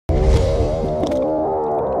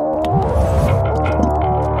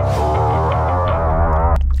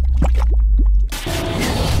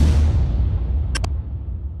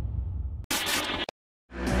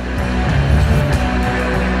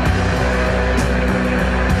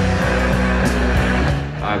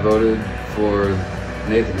voted for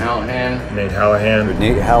Nathan Halahan. Nate Halahan.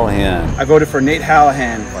 Nate Halahan. I voted for Nate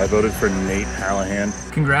Halahan. I voted for Nate Halahan.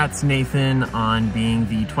 Congrats, Nathan, on being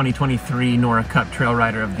the 2023 NORA Cup Trail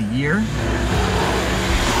Rider of the Year.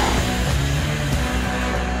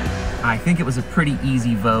 I think it was a pretty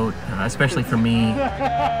easy vote, especially for me.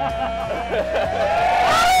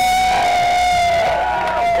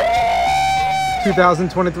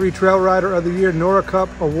 2023 Trail Rider of the Year, NORA Cup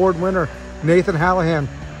Award winner, Nathan Halahan.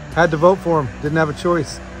 Had to vote for him, didn't have a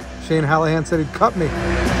choice. Shane Halahan said he'd cut me.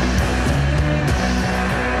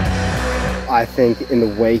 I think in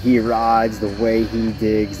the way he rides, the way he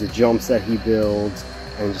digs, the jumps that he builds,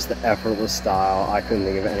 and just the effortless style, I couldn't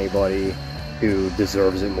think of anybody who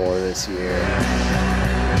deserves it more this year.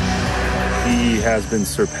 He has been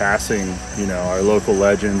surpassing, our local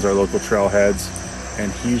legends, our local trailheads,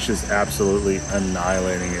 and he's just absolutely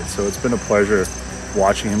annihilating it. So it's been a pleasure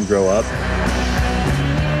watching him grow up.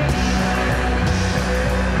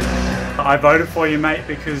 I voted for you, mate,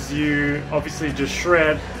 because you obviously just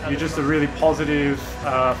shred. You're just a really positive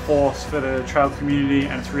force for the trail community,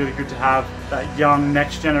 and it's really good to have that young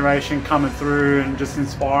next generation coming through and just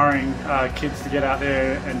inspiring kids to get out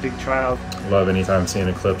there and dig trails. Love anytime seeing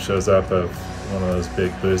a clip shows up of one of those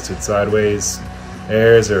big boosted sideways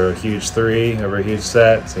airs or a huge 3 over a huge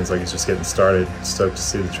set. Seems like it's just getting started. Stoked to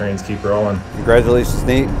see the trains keep rolling. Congratulations,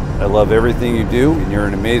 Nate. I love everything you do, and you're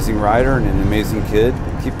an amazing rider and an amazing kid.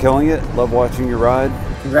 Keep killing it. Love watching you ride.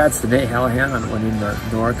 Congrats to Nate Halahan on winning the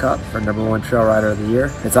NORA Cup for #1 Trail Rider of the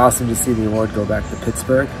Year. It's awesome to see the award go back to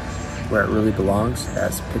Pittsburgh, where it really belongs,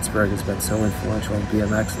 as Pittsburgh has been so influential in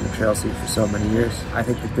BMX and the trail scene for so many years. I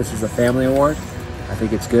think that this is a family award. I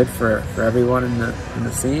think it's good for everyone in the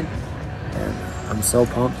scene, and I'm so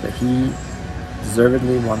pumped that he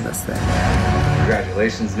deservedly won this thing.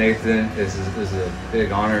 Congratulations, Nathan. This is a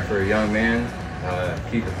big honor for a young man.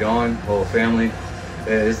 Keep it going, whole family.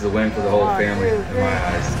 This is a win for the whole family in my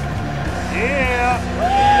eyes. Yeah!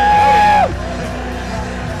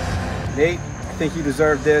 Nate, I think he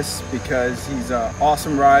deserved this because he's an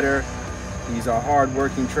awesome rider, he's a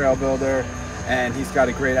hard-working trail builder, and he's got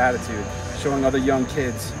a great attitude, showing other young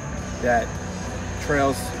kids that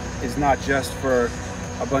trails is not just for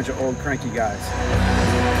a bunch of old cranky guys.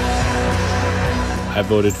 I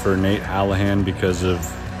voted for Nate Halahan because of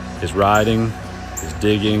his riding, his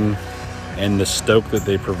digging, and the stoke that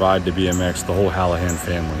they provide to BMX, the whole Halahan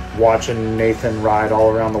family. Watching Nathan ride all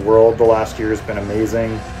around the world the last year has been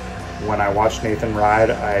amazing. When I watch Nathan ride,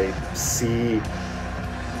 I see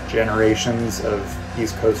generations of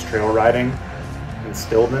East Coast trail riding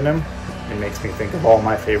instilled in him. It makes me think of all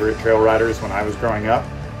my favorite trail riders when I was growing up.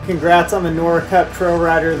 Congrats on the NORA Cup Trail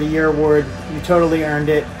Rider of the Year award. You totally earned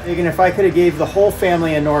it. Even if I could have gave the whole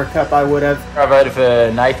family a NORA Cup, I would have. I voted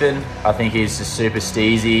for Nathan. I think he's just super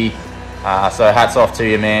steezy. So hats off to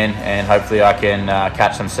you, man, and hopefully I can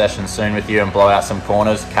catch some sessions soon with you and blow out some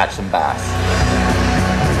corners, catch some bass.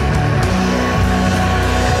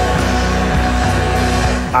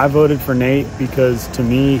 I voted for Nate because to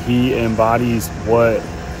me he embodies what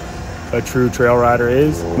a true trail rider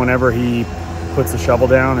is. Whenever he puts the shovel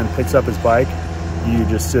down and picks up his bike, you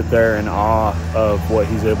just sit there in awe of what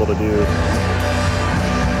he's able to do.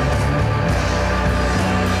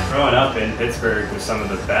 Growing up in Pittsburgh with some of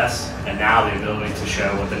the best, and now the ability to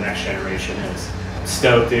show what the next generation is.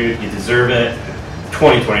 Stoked, dude. You deserve it.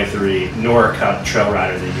 2023 NORA Cup Trail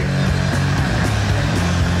Rider of the Year.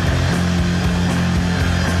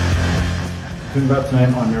 Congrats,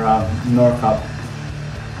 Nate, on your NORA Cup.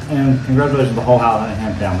 And congratulations to the whole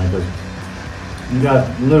Halahan family, because you guys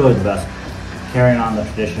are literally the best. Carrying on the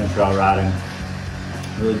tradition of trail riding,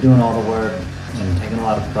 really doing all the work, and taking a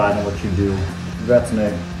lot of pride in what you do. Congrats,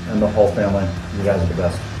 Nate, and the whole family. You guys are the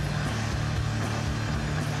best.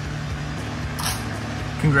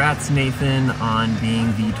 Congrats, Nathan, on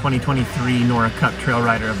being the 2023 NORA Cup Trail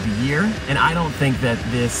Rider of the Year. And I don't think that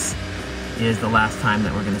this is the last time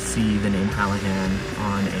that we're going to see the name Halahan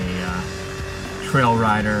on a Trail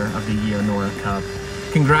Rider of the Year NORA Cup.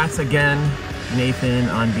 Congrats again, Nathan,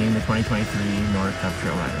 on being the 2023 NORA Cup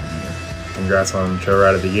Trail Rider of the Year. Congrats on Trail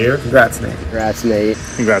Rider of the Year. Congrats, Nate. Congrats, Nate.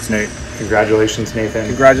 Congrats, Nate. Congratulations, Nathan.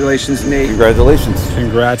 Congratulations, Nate. Congratulations.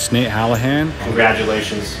 Congrats, Nate Halahan.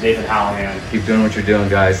 Congratulations, Nathan Halahan. Keep doing what you're doing,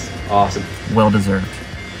 guys. Awesome. Well deserved.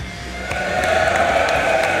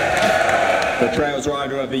 The Trails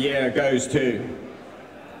Rider of the Year goes to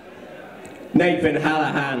Nathan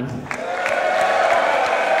Halahan.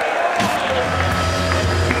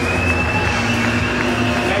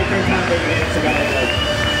 Nathan can't be here today.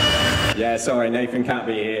 Yeah, sorry, Nathan can't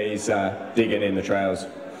be here. He's digging in the trails.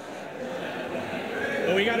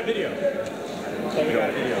 Well, we got a video.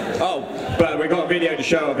 Oh, but we got a video to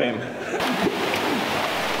show of him.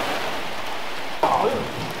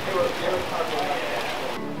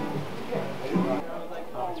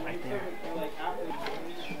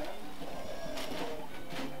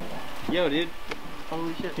 Yo, dude.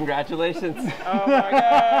 Holy shit. Congratulations. Oh my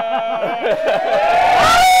god.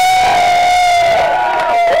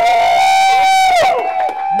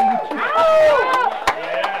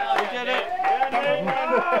 We did it.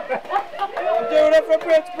 I'm doing it for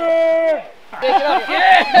Pittsburgh. Pick it up.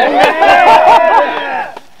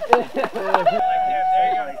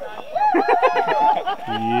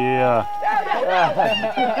 Yeah. You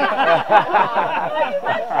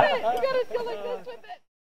gotta go like this with it.